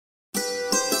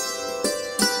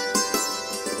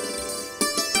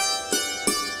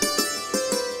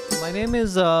My name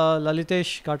is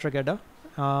Lalitesh Katragadda,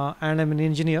 and I'm an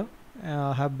engineer.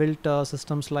 Have built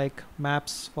systems like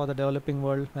maps for the developing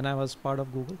world when I was part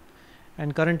of Google.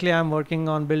 And currently I'm working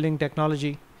on building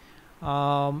technology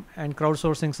and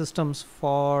crowdsourcing systems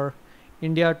for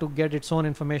India to get its own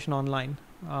information online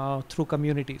through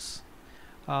communities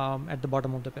at the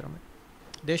bottom of the pyramid.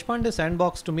 Deshpande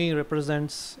Sandbox to me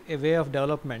represents a way of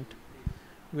development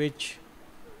which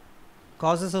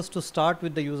causes us to start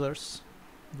with the users,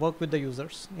 work with the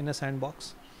users in a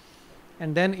sandbox,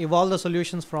 and then evolve the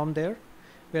solutions from there,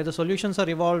 where the solutions are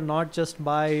evolved not just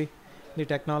by the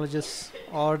technologists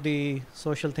or the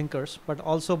social thinkers, but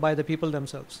also by the people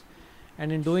themselves.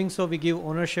 And in doing so, we give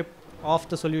ownership of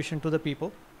the solution to the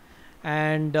people.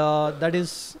 And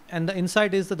the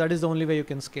insight is that is the only way you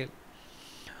can scale.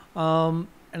 And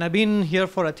I've been here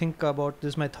for, I think, this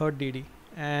is my third DD.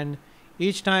 And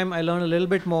each time I learn a little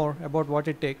bit more about what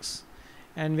it takes.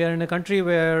 And we are in a country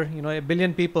where, 1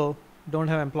 billion people don't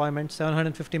have employment,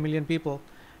 750 million people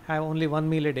have only 1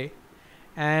 meal a day.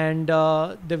 And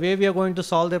the way we are going to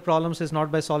solve their problems is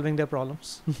not by solving their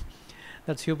problems.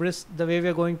 That's hubris. The way we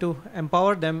are going to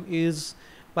empower them is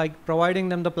by providing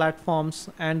them the platforms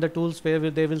and the tools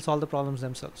where they will solve the problems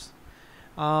themselves.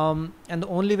 And the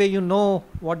only way you know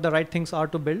what the right things are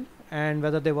to build and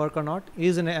whether they work or not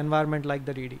is in an environment like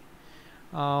the DD,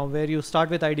 where you start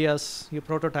with ideas, you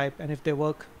prototype, and if they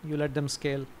work, you let them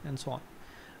scale and so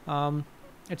on.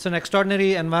 It's an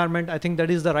extraordinary environment. I think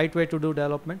that is the right way to do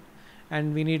development,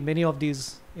 and we need many of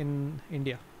these in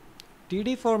India.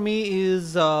 DD for me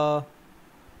is the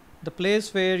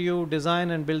place where you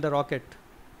design and build the rocket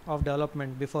of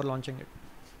development before launching it.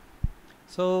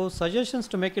 So suggestions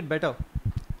to make it better.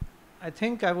 I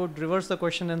think I would reverse the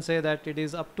question and say that it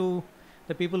is up to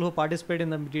the people who participate in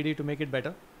the DD to make it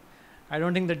better. I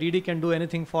don't think the DD can do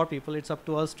anything for people. It's up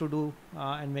to us to do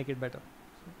and make it better.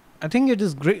 I think it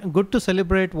is good to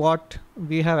celebrate what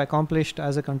we have accomplished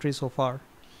as a country so far,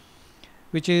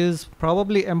 which is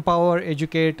probably empower,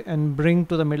 educate, and bring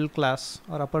to the middle class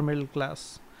or upper middle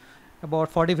class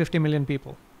about 40-50 million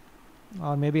people,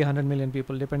 or maybe 100 million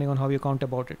people, depending on how you count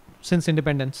about it, since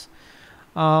independence.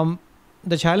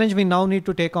 The challenge we now need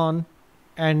to take on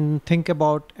and think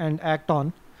about and act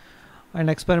on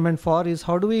and experiment for is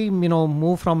how do we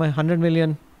move from 100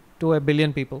 million to 1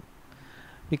 billion people,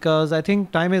 because I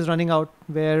think time is running out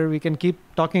where we can keep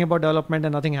talking about development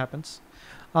and nothing happens.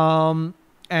 We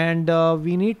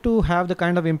need to have the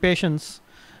kind of impatience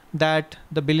that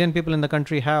the billion people in the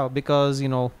country have, because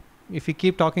if we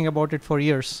keep talking about it for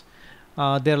years,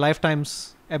 their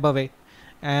lifetimes ebb away.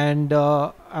 And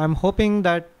I'm hoping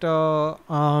that the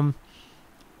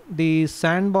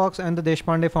Sandbox and the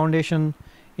Deshpande Foundation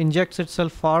injects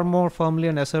itself far more firmly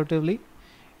and assertively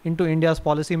into India's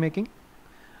policy making,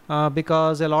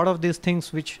 because a lot of these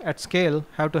things which at scale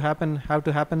have to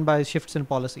happen by shifts in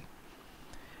policy.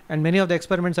 And many of the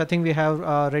experiments, I think we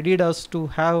have readied us to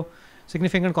have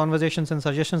significant conversations and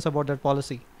suggestions about that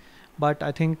policy. But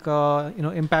I think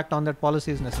impact on that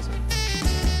policy is necessary.